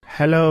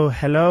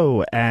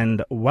Hello,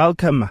 and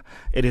welcome.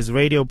 It is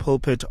Radio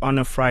Pulpit on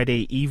a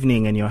Friday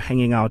evening, and you're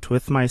hanging out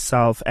with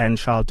myself and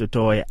Charles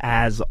Dutoy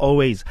as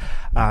always.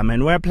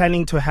 And we're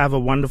planning to have a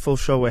wonderful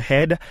show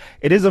ahead.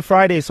 It is a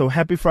Friday, so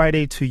happy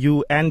Friday to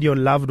you and your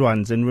loved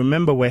ones. And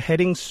remember, we're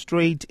heading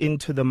straight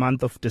into the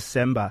month of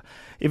December.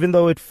 Even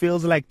though it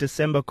feels like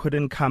December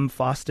couldn't come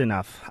fast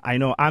enough, I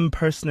know I'm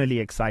personally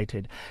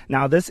excited.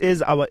 Now, this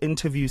is our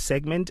interview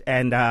segment,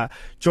 and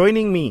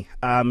joining me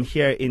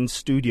here in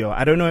studio,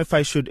 I don't know if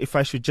I should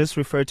just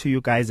refer to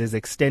you guys as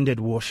Xtended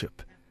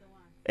Worship.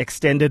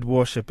 Xtended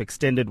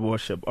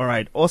Worship. All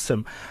right,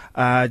 awesome.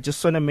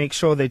 Just want to make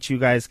sure that you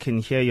guys can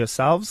hear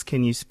yourselves.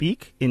 Can you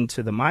speak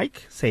into the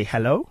mic? Say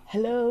hello.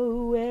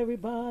 Hello,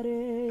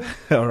 everybody.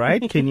 All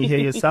right, can you hear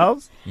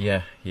yourselves?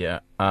 Yeah.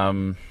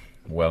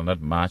 Well,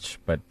 not much,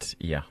 but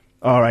yeah.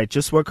 All right,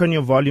 just work on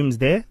your volumes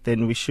there.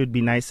 Then we should be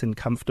nice and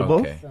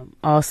comfortable. Okay.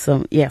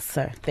 Awesome. Yes,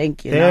 sir.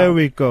 Thank you. There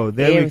we go.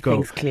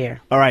 Everything's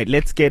clear. All right,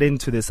 let's get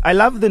into this. I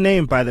love the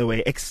name, by the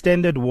way,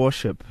 Xtended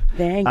Worship.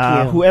 Thank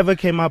you. Whoever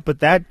came up with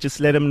that,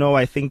 just let them know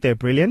I think they're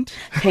brilliant.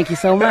 Thank you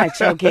so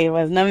much. Okay, it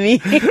was not me.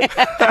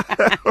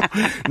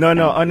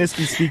 No,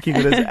 honestly speaking,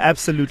 it is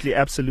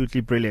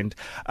absolutely brilliant.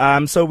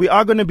 So we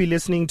are going to be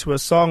listening to a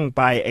song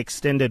by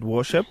Xtended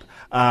Worship,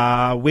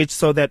 which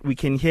so that we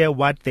can hear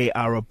what they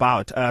are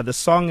about. The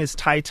song is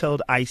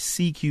titled I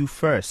Seek You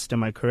First.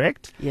 Am I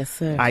correct? Yes,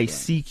 sir. I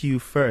Seek You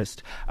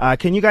First.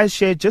 Can you guys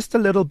share just a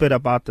little bit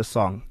about the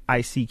song,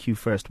 I Seek You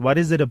First? What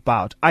is it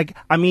about?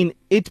 I mean,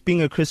 it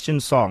being a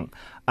Christian song,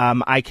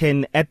 I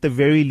can at the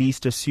very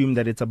least assume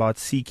that it's about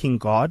seeking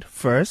God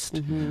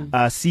first,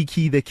 seek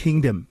ye the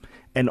kingdom,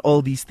 and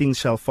all these things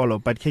shall follow.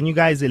 But can you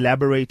guys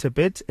elaborate a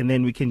bit, and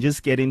then we can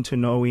just get into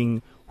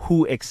knowing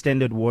who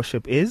Xtended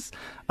Worship is?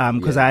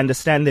 Because I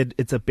understand that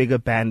it's a bigger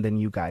band than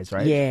you guys,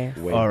 right? Yeah.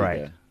 All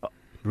right.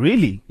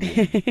 Really?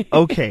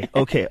 Okay.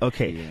 Yeah.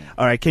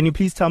 All right. Can you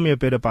please tell me a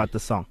bit about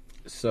the song?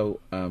 So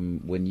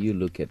when you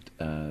look at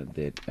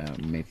that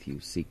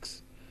Matthew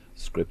 6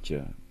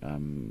 scripture,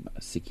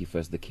 seek ye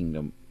first the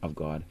kingdom of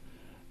God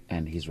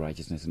and his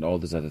righteousness, and all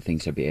those other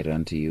things shall be added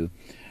unto you,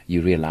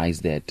 you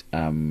realize that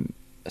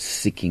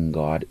seeking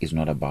God is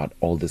not about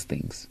all these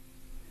things.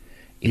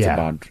 It's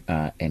about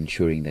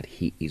ensuring that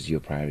he is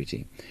your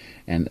priority.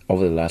 And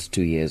over the last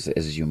 2 years,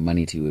 as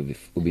humanity,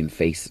 we've been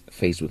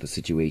faced with a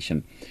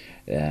situation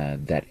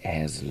that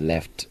has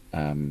left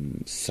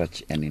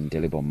such an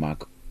indelible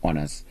mark on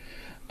us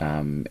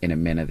in a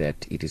manner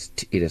that it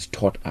has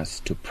taught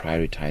us to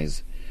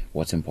prioritize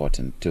what's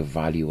important, to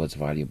value what's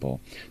valuable,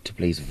 to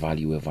place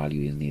value where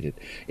value is needed,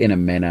 in a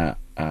manner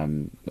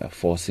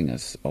forcing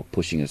us or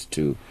pushing us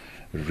to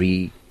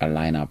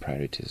realign our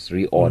priorities,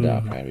 reorder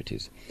our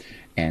priorities.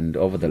 And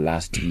over the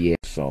last year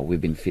or so,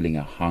 we've been feeling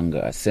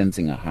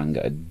sensing a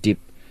hunger, a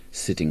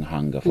deep-sitting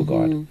hunger for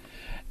God.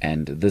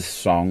 And this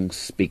song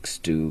speaks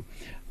to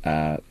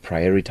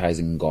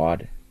prioritizing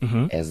God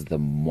as the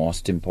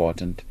most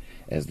important,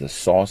 as the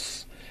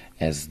source,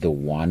 as the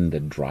one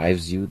that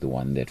drives you, the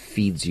one that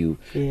feeds you,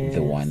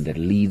 the one that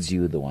leads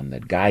you, the one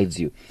that guides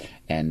you.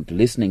 And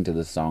listening to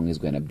the song is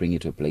going to bring you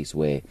to a place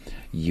where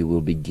you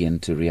will begin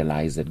to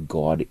realize that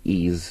God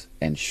is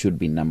and should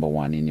be number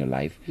one in your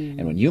life.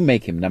 And when you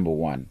make him number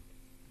one,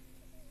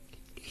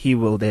 he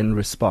will then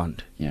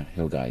respond. Yeah,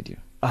 he'll guide you.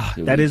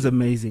 That is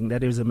amazing.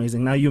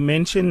 Now, you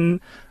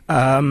mentioned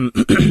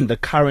the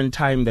current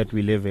time that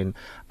we live in.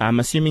 I'm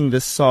assuming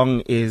this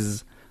song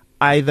is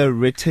either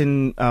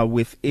written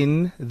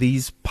within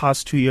these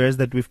past 2 years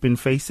that we've been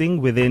facing,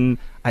 within,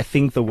 I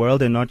think, the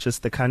world and not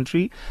just the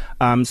country.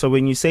 So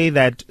when you say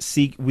that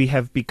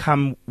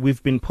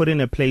we've been put in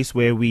a place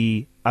where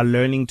we are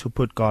learning to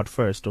put God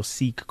first or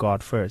seek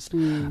God first.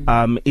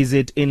 Is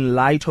it in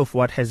light of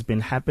what has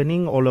been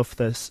happening, all of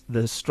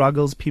the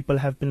struggles people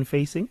have been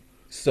facing?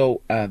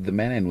 So the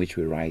manner in which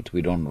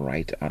we don't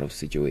write out of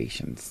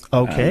situations.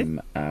 Okay.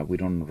 We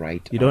don't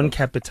write. You don't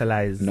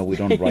capitalize. No, we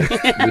don't write.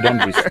 we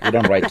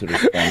don't write to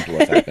respond to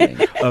what's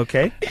happening.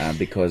 Okay.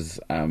 Because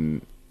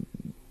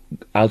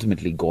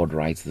ultimately, God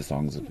writes the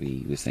songs that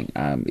we sing.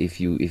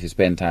 If you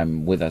spend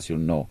time with us, you'll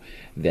know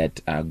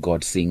that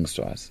God sings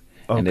to us.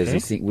 Okay. And as we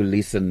sing, we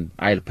listen.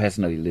 I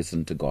personally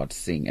listen to God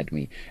sing at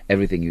me.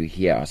 Everything you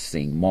hear us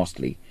sing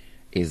mostly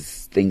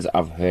is things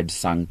I've heard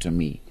sung to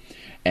me.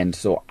 And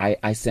so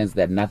I sense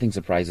that nothing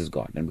surprises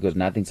God. And because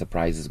nothing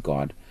surprises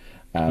God,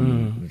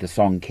 the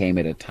song came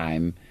at a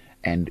time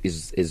and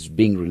is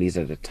being released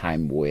at a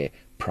time where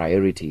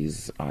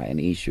priorities are an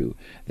issue,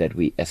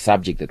 a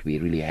subject that we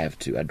really have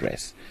to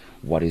address.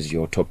 What is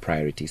your top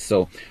priority?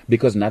 So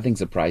because nothing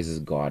surprises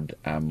God,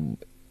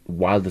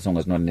 while the song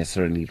is not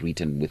necessarily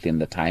written within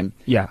the time,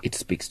 it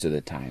speaks to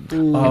the time.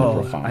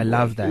 I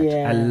love that.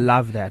 Yeah. I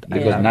love that.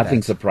 Because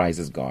nothing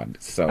surprises God.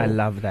 So I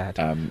love that.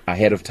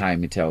 Ahead of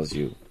time, he tells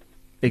you,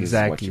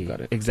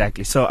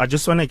 Exactly. So I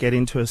just want to get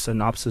into a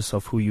synopsis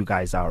of who you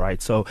guys are,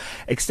 right? So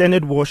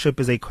Xtended Worship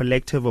is a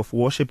collective of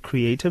worship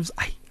creatives.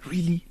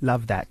 Really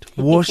love that.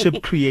 Worship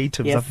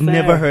creatives. Yes, I've sir.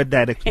 never heard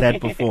that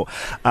before.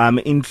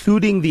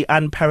 Including the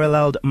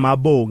unparalleled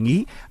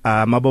Mabongi.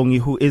 Mabongi,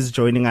 who is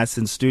joining us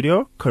in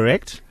studio,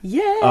 correct?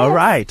 Yeah. All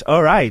right.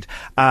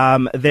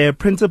 Their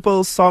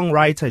principal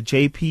songwriter,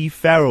 J.P.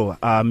 Farrow,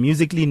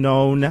 musically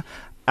known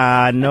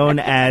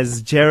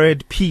as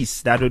Jerrard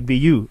Peace. That would be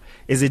you.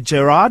 Is it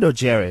Jerrard or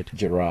Jerrard?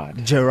 Jerrard.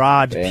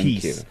 Jerrard Thank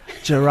Peace. you.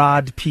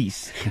 Jerrard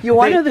Peace. You're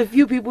one of the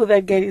few people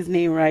that get his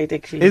name right,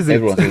 actually. Is it?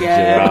 Everyone says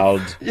Yeah.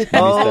 Gerald,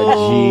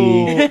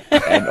 Oh. Mr. G,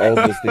 and all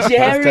those things.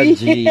 Jerry.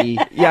 Pastor G.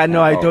 Yeah,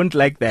 no, I Oh. don't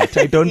like that.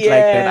 I don't like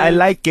Yeah. that. I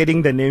like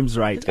getting the names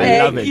right. I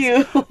Thank love it.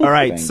 you. All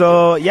right. Thank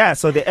So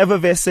the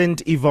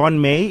effervescent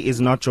Yvonne May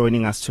is not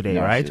joining us today,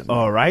 No, right? she's not.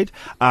 All right.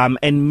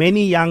 And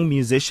many young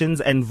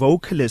musicians and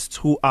vocalists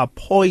who are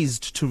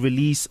poised to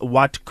release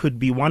what could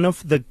be one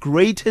of the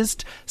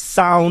greatest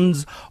sounds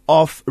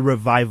of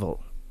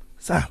revival.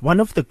 So one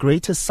of the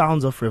greatest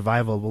sounds of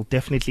revival. We'll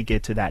definitely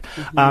get to that.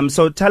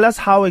 So tell us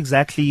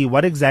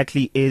what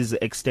exactly is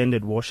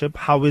extended worship?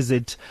 How is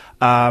it?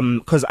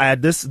 Because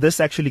this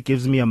actually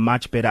gives me a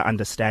much better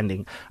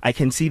understanding. I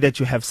can see that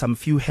you have some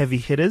few heavy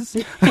hitters.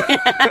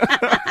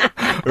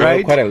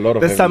 Right? Quite a lot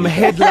of There's some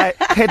everything.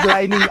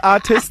 headlining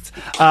artists.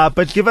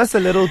 But give us a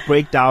little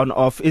breakdown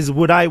of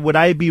would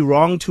I be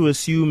wrong to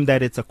assume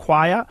that it's a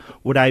choir?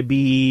 Would I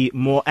be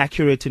more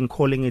accurate in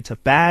calling it a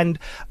band?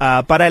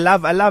 But I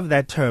love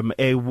that term,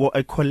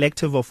 a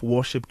collective of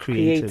worship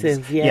creatives.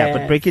 Creatives, Yeah, but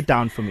yes. break it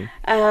down for me.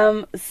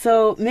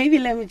 So maybe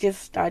let me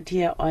just start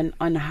here on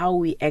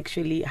how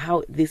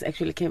this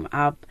actually came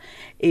up.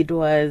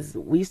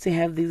 We used to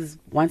have these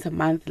once a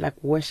month, like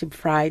worship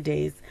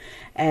Fridays,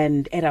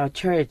 and at our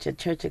church, at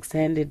Church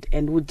Extended,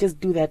 and we'd just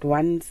do that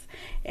once,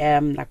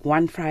 like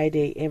one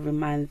Friday every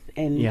month.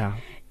 And Yeah.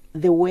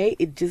 the way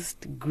it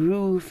just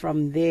grew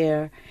from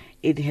there,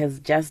 it has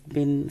just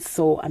been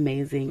so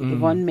amazing.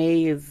 Yvonne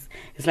May is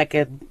like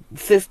a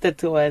sister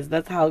to us.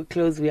 That's how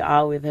close we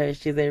are with her.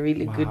 She's a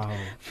really good Wow.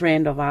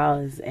 friend of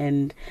ours,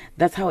 and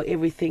that's how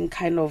everything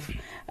kind of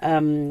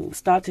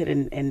started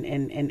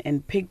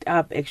and picked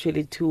up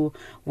actually to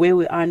where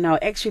we are now.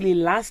 Actually,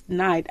 last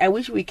night, I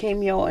wish we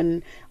came here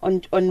on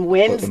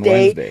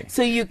Wednesday,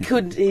 so you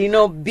could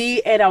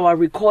be at our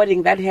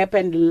recording that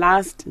happened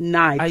last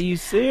night. Are you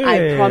serious?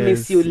 I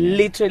promise you,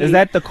 literally. Is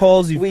that the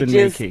calls you've been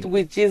making?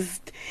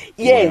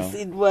 Yes,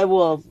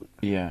 Wow.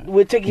 it, Yeah.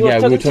 we're talking, Yeah, he we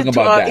was were talking talking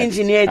to about our that.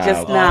 engineer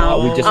just Oh,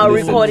 now, we just our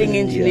listened recording to-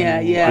 engineer.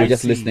 We Yeah. were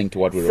just listening to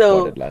what we So-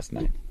 recorded last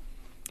night.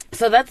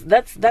 So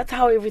that's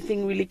how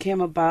everything really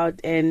came about,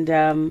 and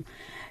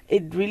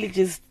it really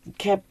just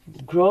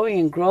kept growing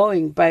and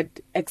growing. But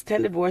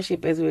extended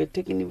worship, as we were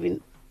talking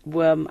even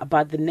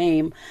about the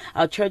name,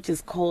 our church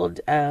is called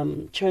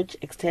Church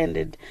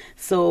Extended.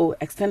 So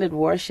extended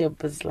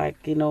worship is like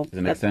It's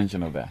an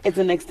extension of that. It's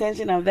an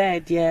extension of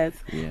that, yes.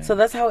 Yeah. So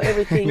that's how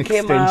everything An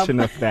came extension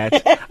up. of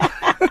that.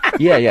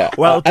 Yeah.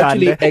 Well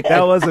done. Actually,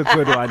 that was a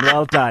good one.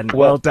 Well done.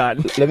 Well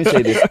done. Let me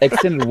say this: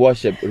 extended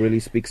worship really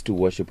speaks to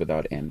worship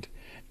without end,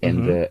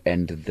 and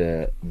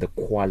the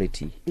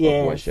quality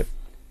Yes. of worship,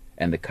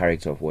 and the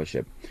character of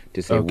worship.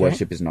 To say Okay.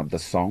 worship is not the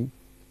song,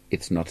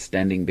 it's not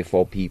standing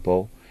before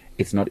people,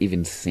 it's not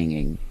even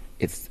singing.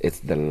 It's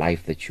the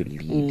life that you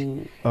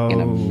lead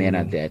in a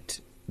manner that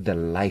the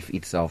life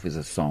itself is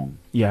a song.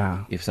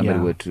 Yeah. If somebody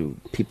yeah. were to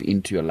peep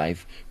into your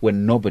life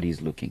when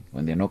nobody's looking,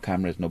 when there are no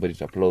cameras, nobody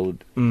to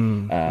applaud,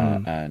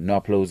 no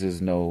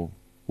applauses, no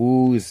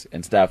who's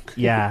and stuff.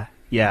 Yeah.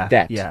 Yeah.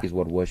 That is yeah.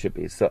 what worship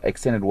is. So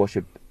extended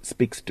worship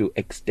speaks to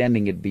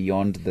extending it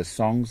beyond the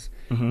songs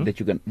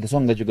the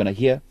song that you're gonna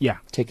hear. Yeah.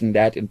 Taking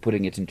that and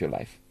putting it into your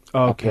life,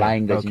 Okay,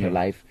 applying that in okay. your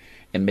life,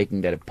 and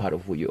making that a part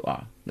of who you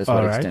are. That's All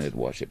what right. extended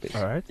worship is.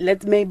 All right.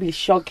 Let's maybe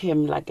shock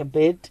him like a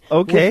bit.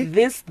 Okay.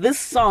 With this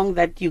song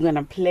that you're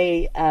gonna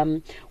play,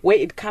 where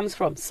it comes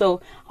from.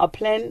 So our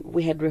plan,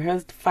 we had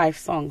rehearsed 5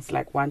 songs,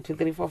 like 1, 2,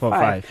 3, 4, 5.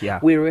 5, yeah.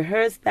 We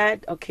rehearsed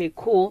that. Okay,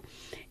 cool.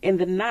 In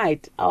the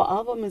night, our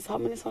album is how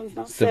many songs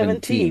now?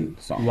 17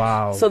 songs.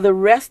 Wow. So the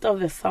rest of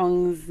the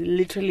songs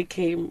literally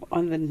came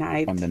on the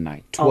night. On the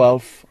night,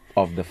 12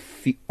 of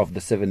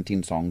the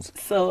 17 songs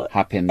So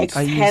happened.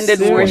 extended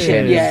serious?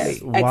 worship, yes.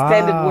 Wow.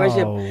 Extended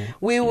worship.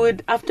 We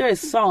would, after a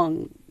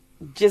song,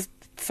 just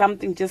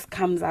something just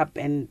comes up,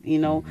 and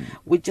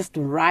we just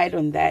ride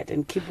on that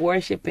and keep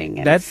worshiping,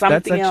 and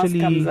something else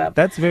comes up.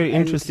 That's very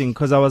And- interesting,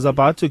 because I was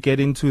about to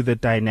get into the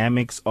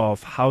dynamics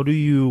of how do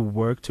you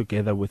work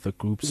together with a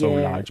group so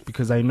Yes. large,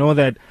 because I know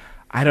that,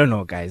 I don't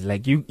know, guys,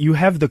 like you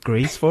have the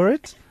grace for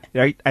it.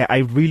 Right? I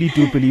really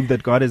do believe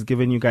that God has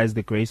given you guys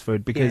the grace for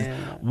it, because Yeah.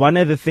 one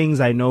of the things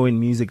I know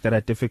in music that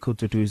are difficult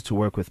to do is to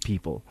work with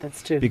people.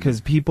 That's true. Because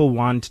people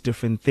want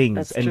different things,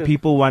 That's and true.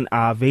 people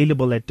are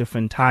available at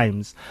different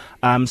times.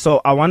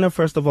 So I want to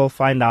first of all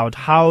find out,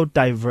 how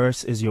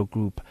diverse is your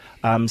group,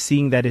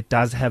 seeing that it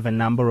does have a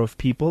number of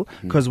people.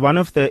 Because one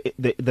of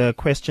the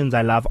questions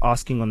I love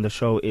asking on the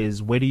show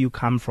is, where do you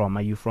come from?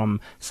 Are you from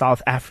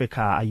South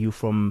Africa? Are you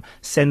from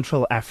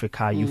Central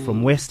Africa? Are you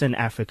from Western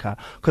Africa?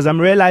 Because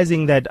I'm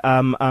realizing that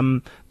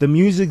the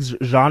music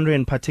genre,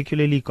 and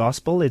particularly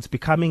gospel, it's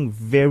becoming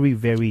very,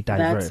 very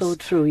diverse. That's so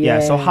true. Yeah.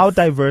 Yes. So how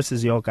diverse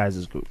is your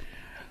guys' group?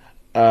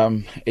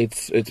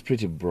 It's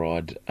pretty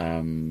broad.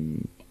 I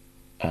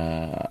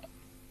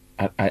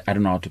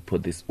don't know how to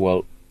put this.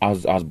 Well, I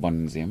was born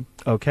in Zim.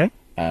 Okay.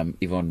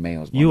 Yvonne May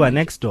was born You are in,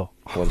 next door.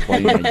 was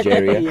born in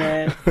Nigeria.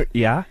 Yes.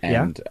 Yeah.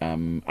 And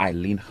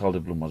Eileen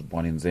Gelderblom was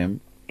born in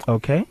Zim.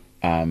 Okay.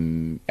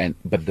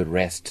 But the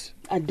rest,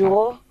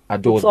 Adore.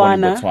 Adore was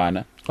born in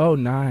Botswana. Oh,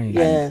 nice.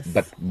 Yes.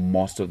 But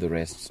most of the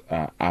rest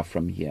are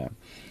from here.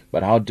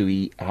 But how do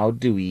we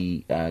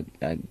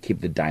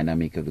keep the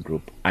dynamic of the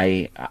group?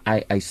 I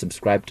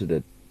subscribe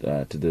to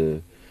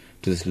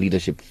this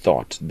leadership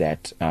thought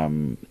that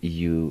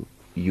you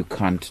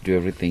can't do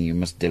everything. You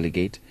must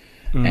delegate,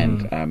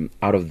 and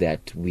out of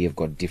that we have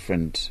got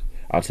different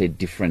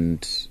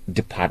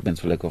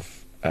departments, for lack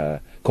of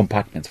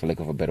compartments, for lack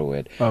of a better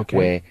word,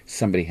 where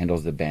somebody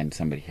handles the band,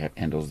 somebody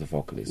handles the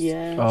vocalist.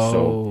 Yeah.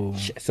 Oh.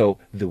 So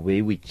the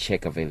way we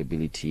check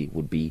availability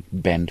would be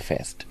band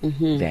first,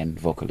 then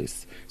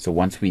vocalists. So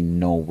once we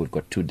know we've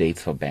got 2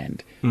 dates for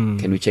band,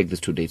 can we check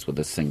these 2 dates with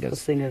the singers? The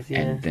singers,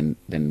 yeah. And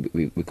then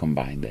we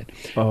combine that.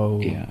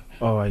 Oh. Yeah.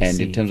 Oh, I and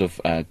see. in terms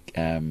of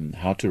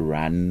how to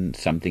run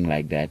something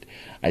like that,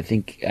 I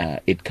think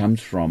it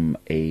comes from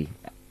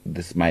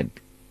this might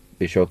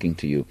be shocking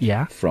to you.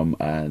 Yeah. From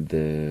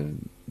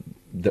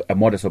a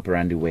modus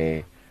operandi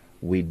where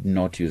we're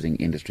not using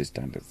industry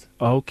standards.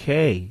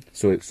 Okay.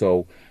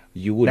 So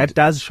you would That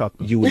does shock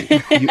me. you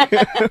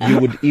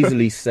would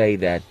easily say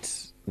that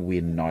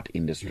we're not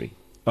industry.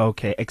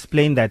 Okay.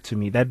 Explain that to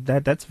me.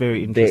 That's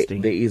very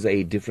interesting. There is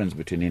a difference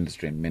between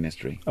industry and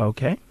ministry.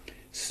 Okay.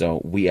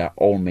 So we are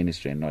all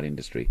ministry and not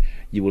industry.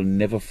 You will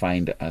never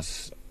find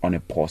us on a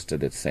poster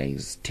that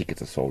says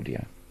tickets are sold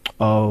here.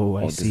 Oh,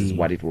 I Or see. this is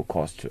what it will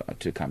cost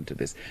to come to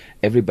this.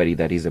 Everybody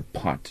that is a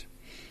part,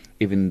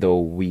 even though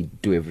we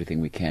do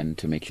everything we can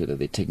to make sure that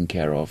they're taken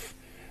care of,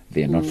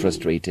 they're not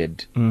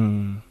frustrated,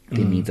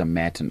 their needs are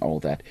met and all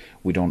that.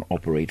 We don't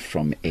operate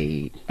from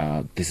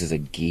this is a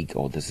gig,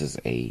 or this is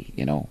this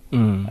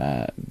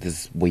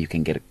is where you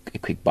can get a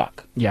quick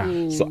buck.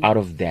 Yeah. So out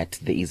of that,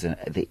 there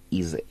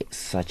is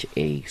such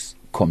a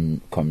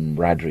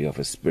camaraderie of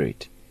a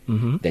spirit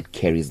that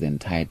carries the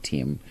entire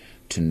team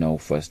to know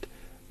first.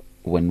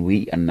 When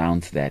we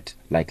announce that,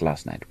 like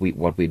last night,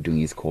 what we're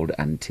doing is called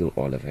Until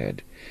All Have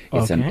Heard.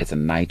 It's a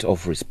night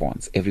of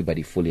response.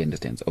 Everybody fully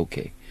understands,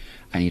 okay,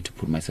 I need to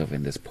put myself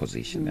in this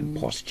position and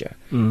posture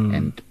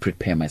and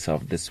prepare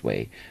myself this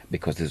way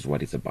because this is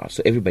what it's about.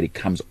 So everybody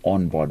comes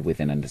on board with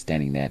an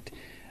understanding that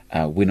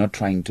we're not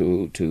trying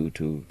to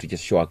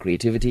just show our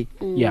creativity.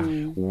 Yeah.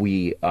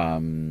 We,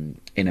 in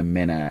a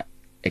manner,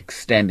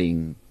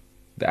 extending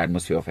the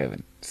atmosphere of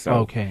heaven. So,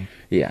 Okay.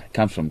 yeah, it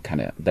comes from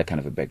that kind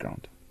of a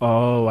background.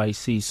 Oh, I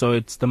see. So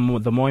it's the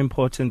more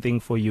important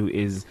thing for you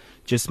is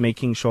just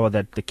making sure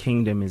that the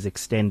kingdom is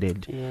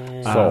extended.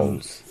 Yeah.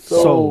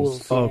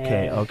 Souls.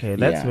 Okay, yeah. okay.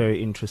 That's Yeah.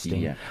 very interesting.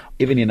 Yeah.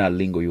 Even in our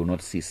lingo, you will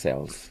not see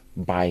sales.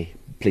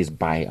 Please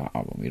buy our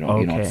album. You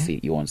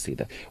won't see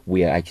that.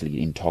 We are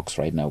actually in talks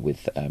right now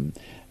with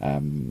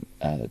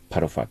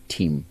part of our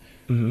team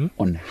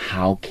on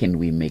how can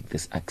we make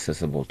this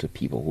accessible to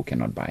people who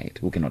cannot buy it,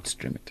 who cannot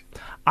stream it.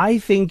 I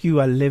think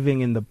you are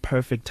living in the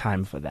perfect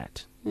time for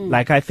that.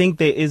 Like, I think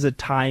there is a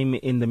time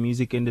in the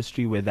music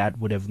industry where that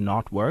would have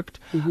not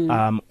worked,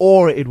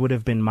 or it would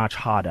have been much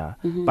harder.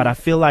 But I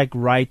feel like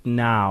right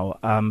now,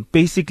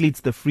 basically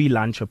it's the free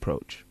lunch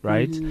approach,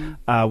 right?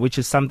 Which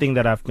is something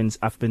that I've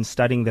been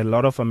studying that a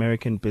lot of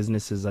American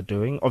businesses are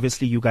doing.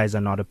 Obviously, you guys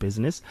are not a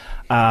business,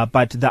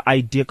 but the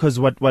idea, because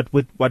what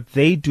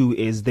they do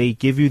is they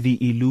give you the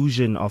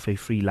illusion of a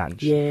free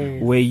lunch,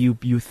 where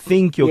you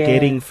think you're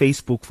getting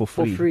Facebook for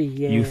free.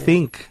 You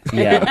think,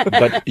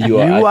 But you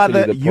are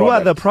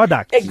the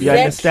product. Exactly, You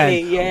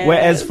understand? yes.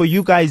 Whereas for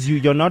you guys,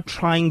 you're not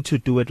trying to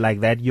do it like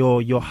that.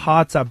 Your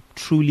hearts are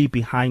truly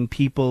behind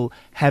people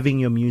having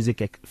your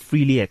music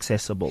freely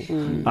accessible,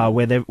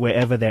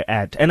 wherever they're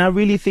at. And I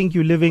really think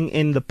you're living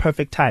in the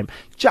perfect time.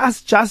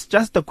 Just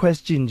a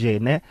question,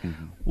 Jane.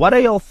 What are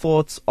your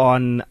thoughts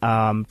on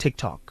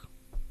TikTok?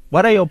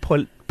 What are your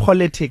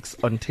politics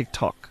on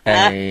TikTok?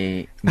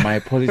 My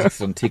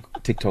politics on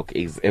TikTok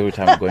is every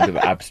time I go into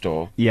the App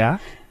Store, Yeah.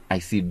 I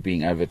see it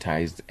being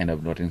advertised and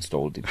I've not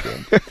installed it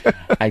yet.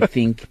 I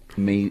think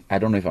I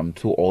don't know if I'm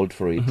too old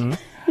for it.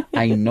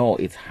 I know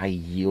it's high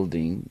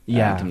yielding in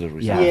terms of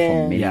results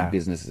for many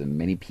businesses and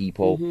many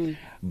people,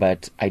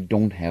 but I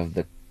don't have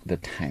the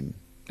time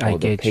or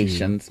the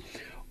patience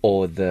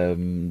or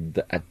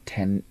the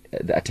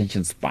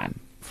attention span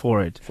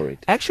for it.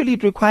 Actually,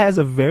 it requires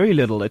a very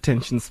little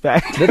attention span.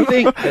 The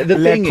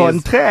thing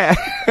contraire.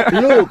 is,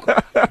 look,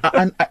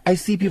 I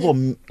see people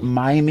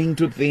miming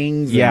to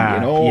things.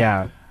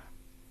 Yeah.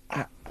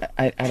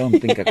 I don't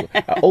think I could.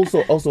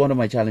 Also, one of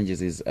my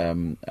challenges is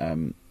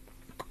content.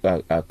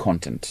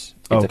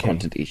 It's a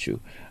content issue.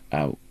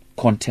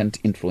 Content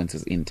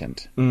influences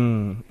intent.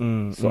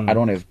 So I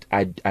don't have.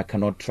 I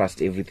cannot trust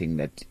everything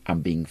that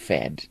I'm being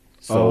fed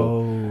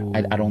So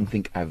I don't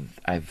think I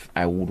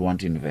would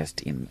want to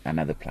invest in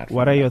another platform.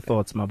 What are your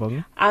thoughts,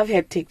 Mabongi? I've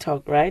had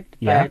TikTok, right?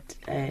 Yeah. But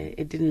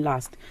it didn't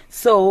last.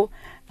 So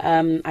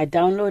I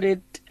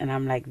downloaded and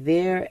I'm like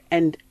there.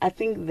 And I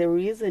think the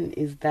reason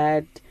is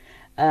that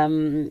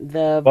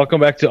Welcome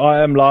back to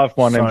I Am Live.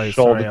 My name's Sorry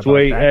Charles about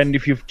Dewey, that. and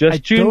if you've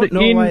just tuned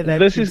in,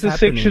 this is the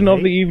section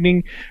of the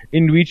evening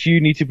in which you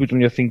need to put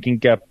on your thinking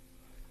cap.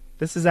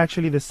 This is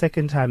actually the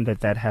second time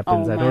that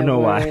happens. Oh, I don't know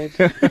why.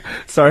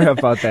 Sorry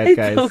about that, It's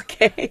guys.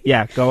 okay.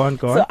 Yeah, go on.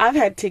 So I've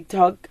had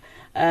TikTok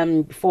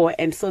before,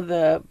 and so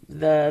the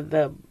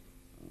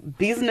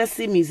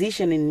businessy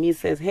musician in me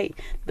says, "Hey,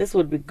 this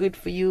would be good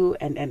for you,"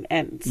 and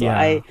so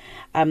I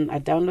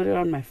downloaded it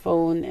on my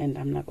phone, and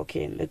I'm like,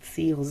 okay, let's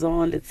see who's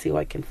on, let's see who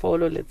I can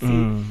follow, let's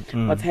see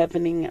what's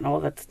happening and all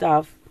that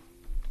stuff,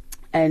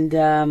 and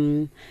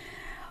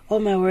oh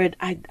my word,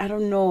 I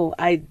don't know,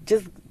 I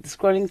just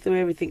scrolling through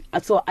everything.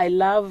 So I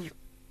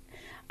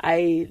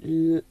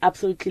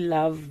absolutely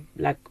love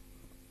like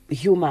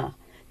humor.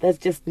 That's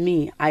just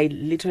me. I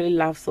literally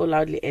laugh so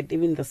loudly at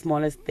even the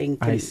smallest thing.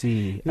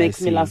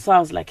 Makes me laugh. So I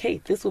was like, hey,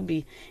 this will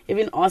be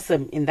even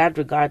awesome in that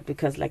regard,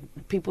 because like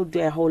people do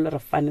a whole lot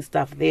of funny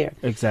stuff there.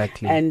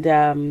 Exactly.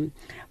 And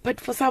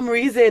but for some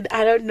reason,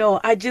 I don't know,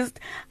 I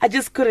just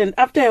couldn't.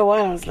 After a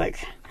while, I was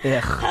like,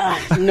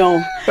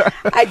 no.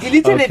 I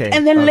deleted it,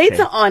 and then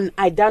later on,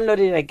 I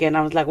downloaded it again.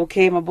 I was like,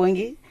 okay,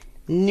 Mabongi,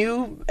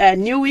 new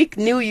week,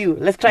 new you.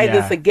 Let's try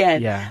this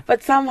again. Yeah.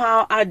 But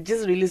somehow I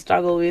just really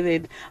struggle with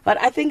it.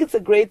 But I think it's a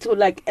great tool.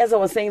 Like as I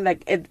was saying,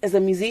 like as a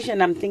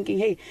musician, I'm thinking,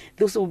 hey,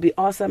 this will be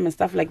awesome and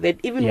stuff like that.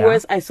 Even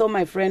worse, I saw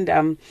my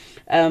friend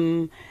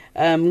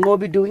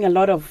Ngobi doing a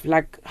lot of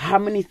like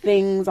harmony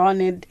things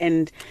on it,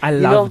 and I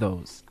love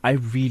those. I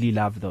really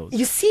love those.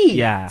 You see?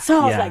 Yeah.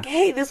 So I was like,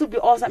 hey, this would be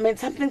awesome. I mean,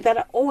 something that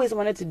I always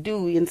wanted to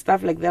do and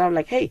stuff like that. I'm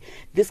like, hey,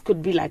 this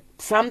could be like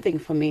something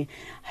for me.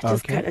 I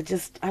don't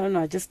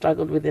know, I just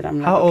struggled with it. I'm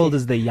like, how old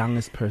is the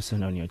youngest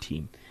person on your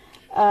team?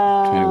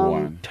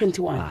 21.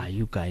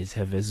 You guys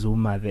have a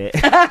Zuma there.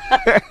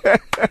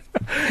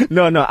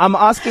 No, I'm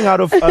asking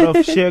out of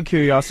sheer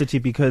curiosity,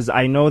 because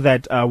I know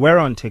that we're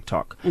on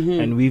TikTok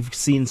and we've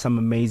seen some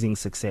amazing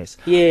success.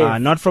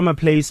 Yes. Not from a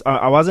place,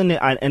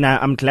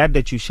 I'm glad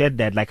that you shared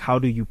that. Like, how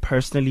do you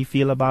personally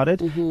feel about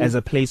it as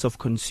a place of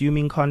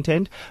consuming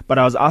content? But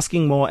I was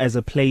asking more as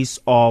a place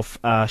of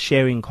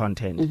sharing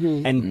content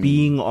and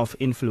being of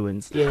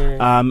influence.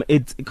 Yes.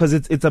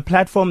 It's a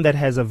platform that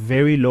has a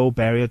very low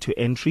barrier to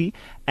entry.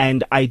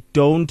 And I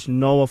don't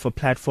know of a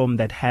platform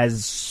that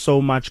has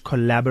so much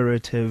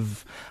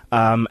collaborative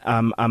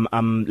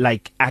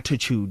like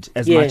attitude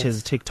as much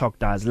as TikTok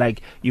does.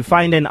 Like, you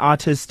find an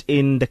artist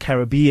in the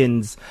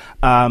Caribbeans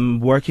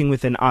working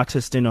with an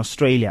artist in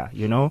Australia,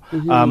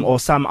 or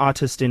some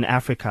artist in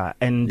Africa,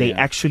 and they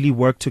actually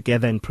work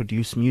together and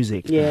produce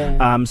music.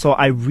 So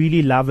I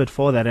really love it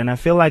for that, and I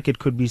feel like it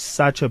could be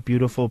such a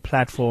beautiful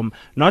platform,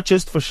 not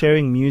just for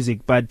sharing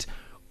music, but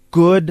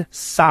good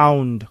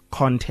sound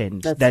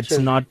content that's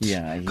not,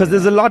 because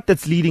there's a lot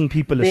that's leading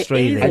people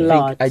astray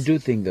there. I do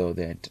think though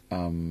that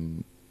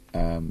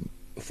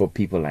for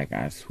people like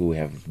us who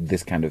have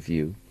this kind of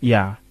view,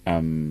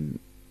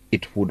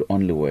 it would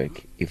only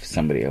work if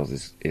somebody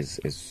else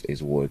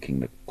is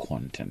working the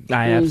content.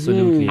 I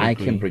absolutely I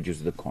agree. can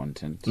produce the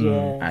content.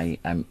 Yes.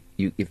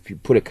 If you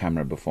put a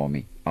camera before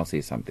me, I'll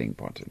say something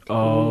important.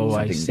 I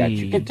Something see. that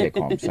you can take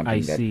home,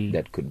 something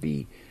that could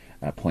be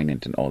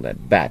poignant and all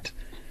that. But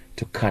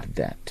to cut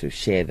that, to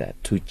share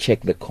that, to check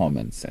the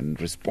comments and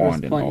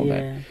respond and all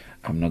that,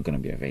 I'm not going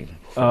to be available.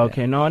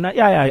 Okay,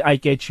 I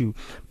get you.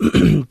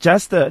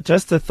 just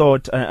a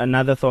thought,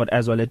 another thought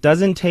as well. It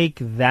doesn't take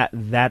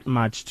that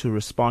much to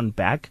respond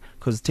back,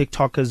 because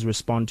TikTokers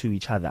respond to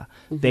each other.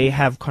 They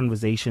have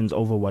conversations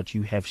over what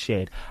you have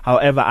shared.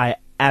 However, I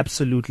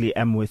absolutely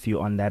am with you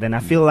on that, and I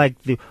feel like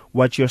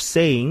what you're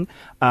saying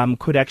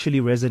could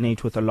actually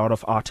resonate with a lot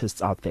of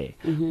artists out there,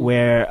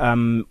 where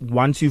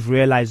once you've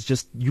realized,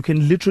 just you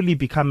can literally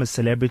become a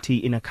celebrity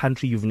in a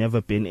country you've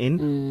never been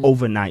in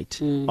overnight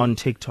on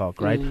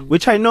TikTok, right?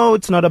 Which I know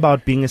it's not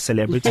about being a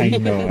celebrity. I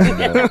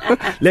know.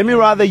 Let me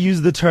rather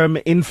use the term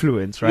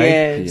influence, right?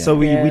 Yes, So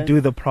we do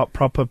the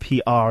proper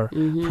PR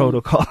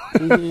protocol.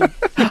 I'm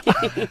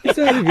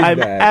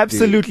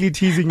absolutely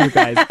teasing you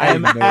guys. I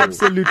am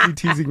absolutely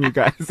teasing you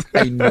guys.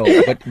 I know,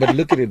 but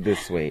look at it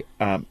this way.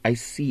 I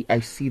see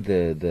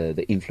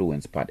the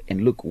influence part,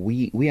 and look,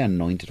 we are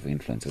anointed for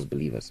influence as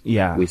believers.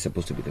 Yeah, we're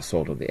supposed to be the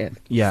salt of the earth.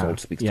 Yeah,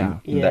 salt speaks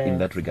to in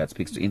that regard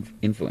speaks to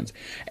influence,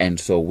 and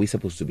so we're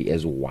supposed to be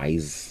as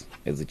wise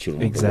as the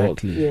children of the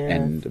world,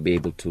 and be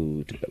able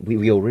to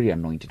we already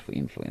anointed for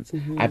influence.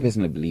 I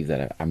personally believe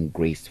that I'm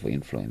graced for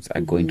influence.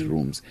 I go into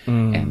rooms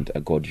and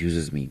God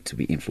uses me to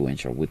be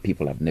influential with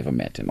people I've never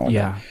met and all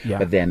that.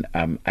 But then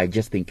I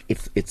just think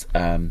it's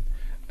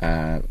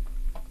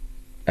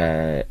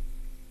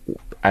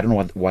I don't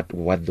know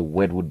what the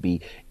word would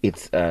be.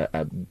 It's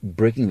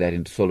breaking that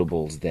into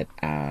syllables that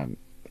are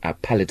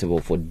palatable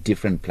for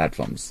different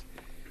platforms.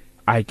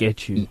 I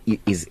get you.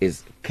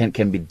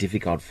 Can be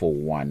difficult for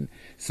one.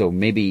 So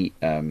maybe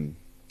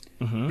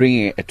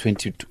bringing a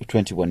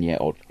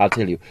 21-year-old. I'll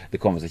tell you the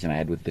conversation I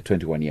had with the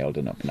 21-year-old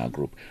in our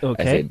group.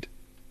 Okay. I said,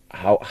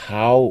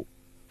 how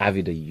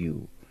avid are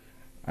you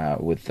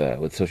with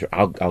social?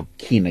 How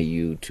keen are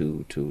you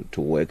to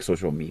work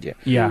social media?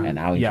 Yeah. And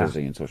how interested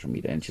are you in social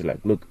media? And she's like,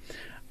 look,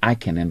 I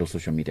can handle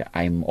social media.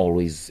 I'm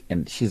always,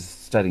 and she's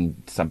studying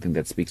something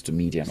that speaks to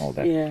media and all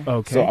that. Yeah.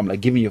 Okay. So I'm like,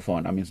 give me your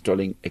phone. I'm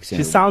installing Xtended.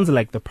 She sounds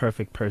like the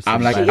perfect person.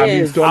 I'm like, but I'm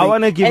is. installing. I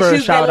want to give And her a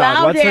she's the shout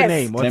out. What's her loudest.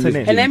 name? What's Her her name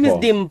name? Her name is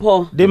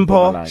Dimpo.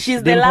 Dimpo.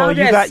 She's the Dimpo,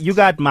 loudest. you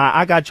got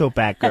I got your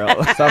back,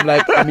 girl. So I'm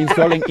like, I'm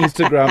installing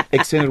Instagram,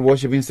 Extended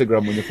Worship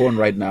Instagram on your phone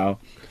right now.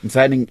 I'm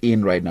signing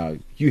in right now.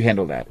 You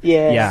handle that.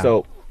 Yeah.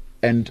 So,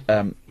 and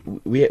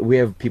we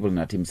have people in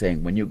our team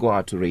saying, when you go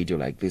out to radio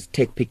like this,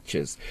 take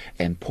pictures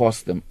and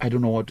post them. I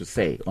don't know what to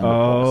say on the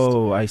post.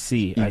 Oh, I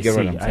see. You I get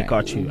what see. I'm I saying?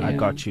 got you. I Yeah.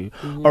 got you.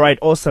 All right,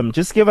 awesome.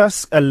 Just give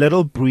us a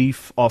little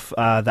brief of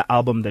the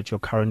album that you're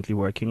currently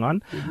working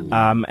on.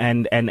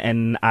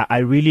 And I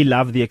really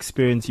love the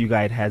experience you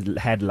guys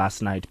had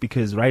last night,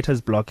 because writer's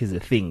block is a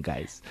thing,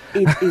 guys.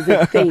 It is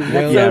a thing.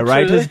 That's Yeah, so true.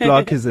 writer's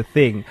block is a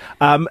thing.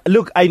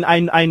 Look,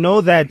 I know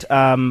that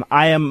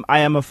I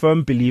am a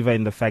firm believer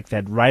in the fact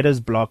that writer's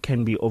block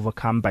can be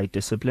overcome by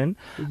discipline,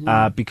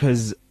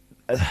 because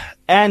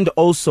and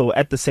also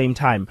at the same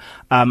time,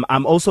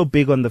 I'm also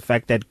big on the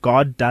fact that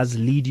God does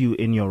lead you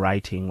in your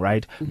writing,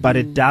 right? But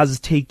it does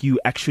take you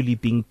actually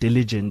being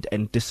diligent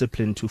and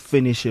disciplined to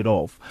finish it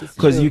off,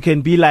 because you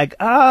can be like,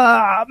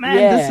 man,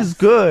 this is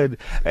good,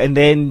 and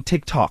then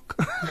TikTok.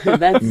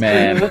 That's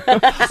Man. true.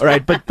 All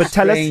right, but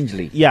tell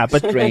Strangely. us, yeah,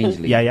 but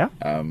Strangely. yeah.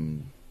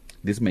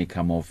 This may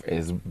come off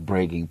as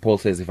bragging. Paul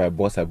says, if I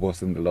boast, I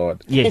boast in the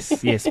Lord. Yes,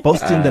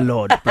 boast in the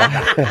Lord,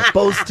 brother.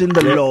 Boast in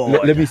the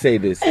Lord. Let me say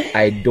this.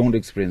 I don't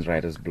experience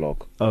writer's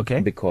block. Okay.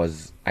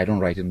 Because I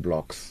don't write in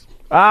blocks.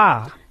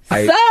 Ah,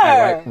 I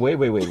write,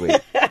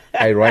 wait.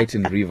 I write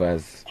in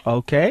rivers.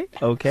 okay.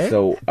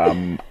 So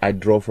I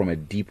draw from a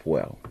deep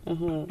well.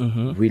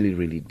 Really,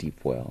 really deep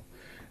well.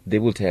 They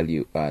will tell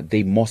you,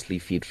 they mostly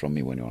feed from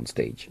me when you're on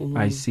stage.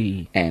 I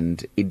see.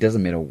 And it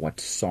doesn't matter what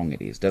song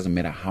it is. Doesn't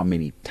matter how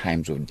many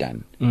times we've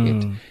done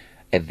it.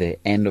 At the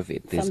end of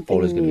it, there's Something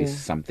always going to be new.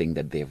 something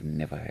that they've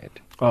never heard.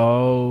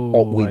 Oh,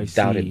 Or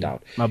without I a see.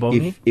 doubt.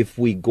 Mabongi, If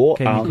we go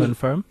can out... you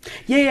confirm?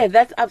 Yeah,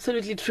 that's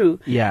absolutely true.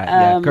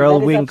 Yeah. Girl,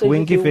 that is wink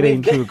absolutely if it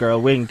ain't true,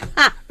 girl, wink.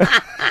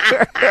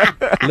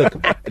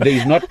 Look, there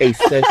is not a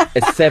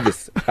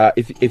service.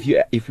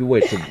 If you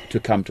were to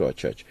come to our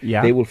church,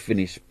 Yeah. they will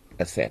finish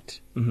a set.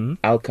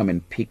 I'll come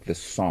and pick the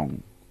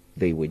song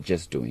they were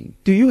just doing.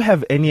 Do you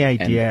have any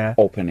idea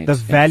open it the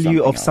and value something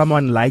of else.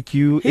 someone like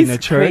you He's in a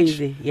church?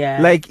 crazy,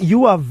 yeah. Like,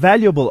 you are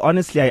valuable.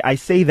 Honestly, I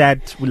say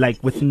that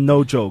like with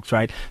no jokes,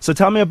 right? So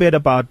tell me a bit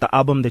about the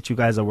album that you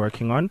guys are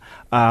working on.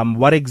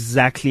 What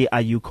exactly are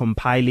you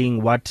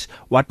compiling? What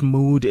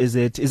mood is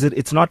it?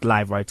 It's not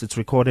live, right? It's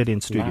recorded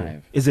in studio.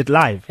 Live. Is it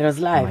live? It was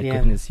live, Oh my yeah.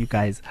 goodness, you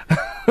guys.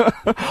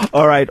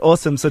 All right,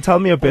 awesome. So tell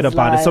me a bit was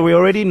about it. live. So we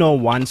already know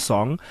one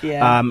song.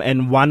 Yeah.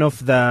 And one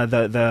of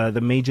the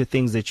major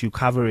things that you're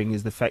covering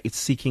is the fact it's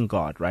seeking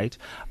God, right?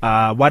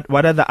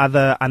 What are the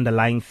other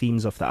underlying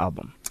themes of the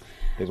album?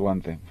 There's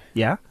one thing.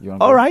 Yeah. You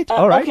want All to- right.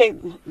 All right. Okay,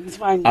 it's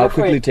fine. I'll Go for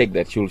quickly it. take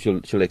that.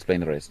 She'll explain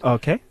the rest.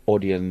 Okay.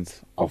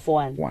 Audience Of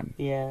one.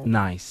 Yeah.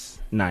 Nice.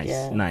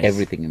 Yeah. Nice.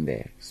 Everything in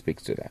there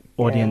speaks to that.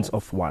 Audience Yeah.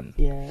 of one.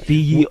 Yeah. Be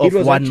ye It of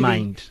was one actually-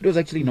 mind. It was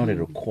actually not a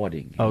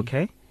recording.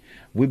 Okay.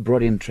 We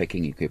brought in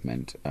trekking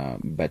equipment,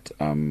 but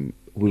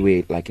we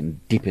were like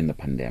deep in the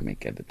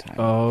pandemic at the time.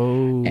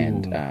 Oh.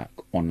 And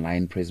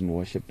online praise and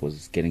worship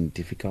was getting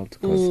difficult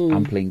because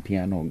I'm playing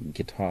piano,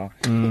 guitar,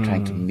 we're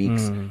trying to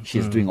mix.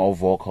 She's doing all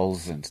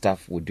vocals and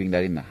stuff. We're doing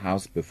that in the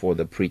house before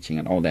the preaching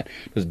and all that.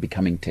 It was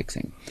becoming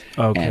taxing.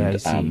 Okay, and, I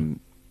see.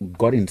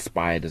 God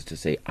inspired us to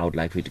say, I would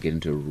like for you to get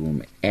into a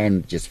room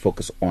and just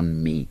focus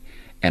on me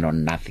and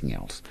on nothing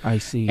else. I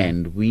see.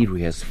 And we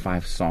rehearsed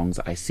 5 songs,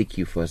 I Seek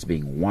You First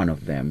being one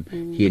of them,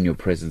 Here in Your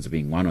Presence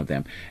being one of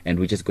them. And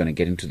we're just going to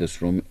get into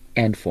this room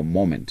and for a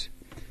moment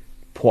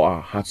pour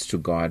our hearts to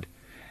God,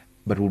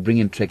 but we'll bring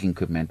in trekking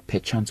equipment.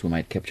 Perchance we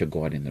might capture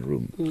God in the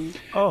room.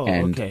 Oh,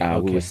 And okay.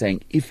 we were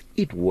saying, if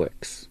it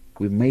works,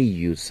 we may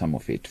use some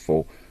of it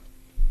for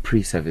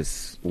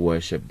pre-service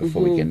worship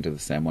before we get into the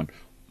sermon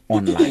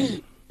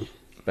online.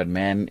 But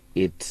man,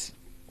 it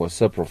was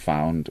so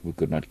profound, we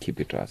could not keep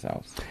it to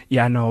ourselves.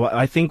 Yeah, no,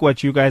 I think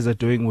what you guys are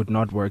doing would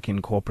not work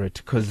in corporate,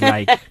 because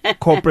like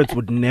corporates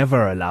would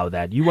never allow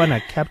that. You want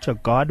to capture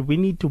God, we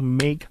need to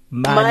make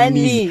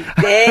money.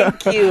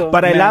 Thank you.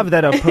 But I love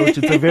that approach.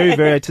 It's a very,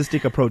 very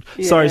artistic approach.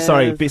 Sorry.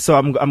 Yes. So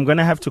I'm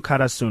gonna have to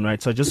cut us soon,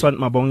 right? So I just want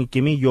Mabongi,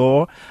 give me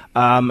your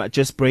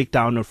just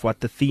breakdown of what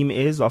the theme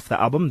is of the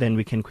album. Then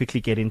we can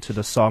quickly get into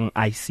the song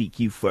 "I Seek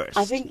You First."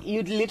 I think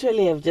you'd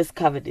literally have just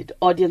covered it.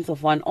 Audience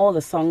of one. All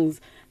the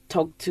songs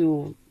talk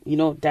to,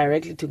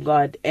 directly to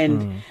God.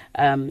 And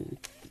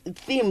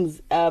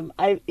themes.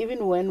 I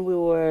even when we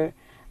were...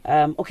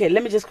 okay,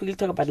 let me just quickly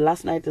talk about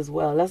last night as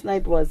well. Last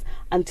night was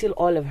Until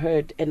All Have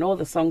Heard, and all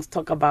the songs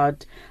talk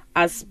about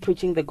us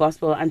preaching the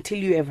gospel until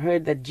you have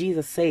heard that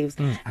Jesus saves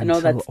and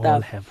all that Until stuff.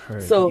 all have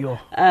heard. So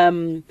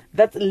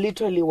that's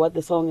literally what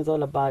the song is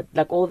all about.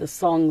 Like all the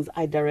songs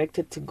I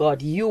directed to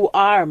God. You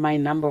are my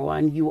number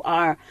one. You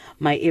are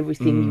my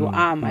everything. You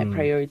are my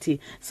priority.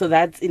 So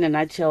that's in a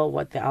nutshell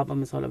what the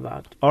album is all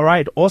about. All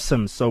right,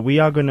 awesome. So we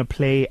are going to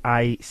play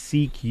I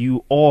Seek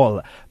You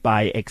All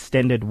by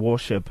Xtended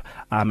Worship.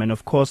 And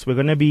of course, we're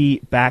going to be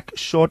back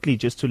shortly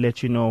just to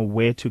let you know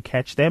where to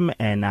catch them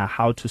and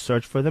how to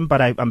search for them.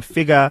 But I'm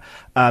figure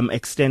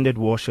Xtended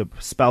Worship,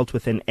 spelt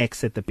with an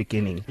X at the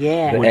beginning,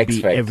 Yeah. would The be X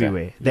factor.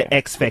 everywhere. The Yeah.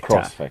 X The factor.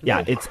 cross factor.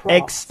 Yeah, The it's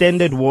cross.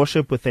 Xtended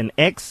Worship with an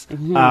X.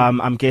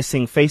 I'm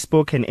guessing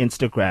Facebook and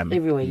Instagram.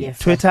 Everywhere, yes.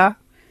 Twitter?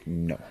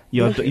 No.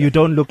 You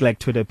don't look like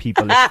Twitter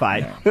people. It's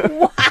fine.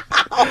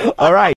 All right.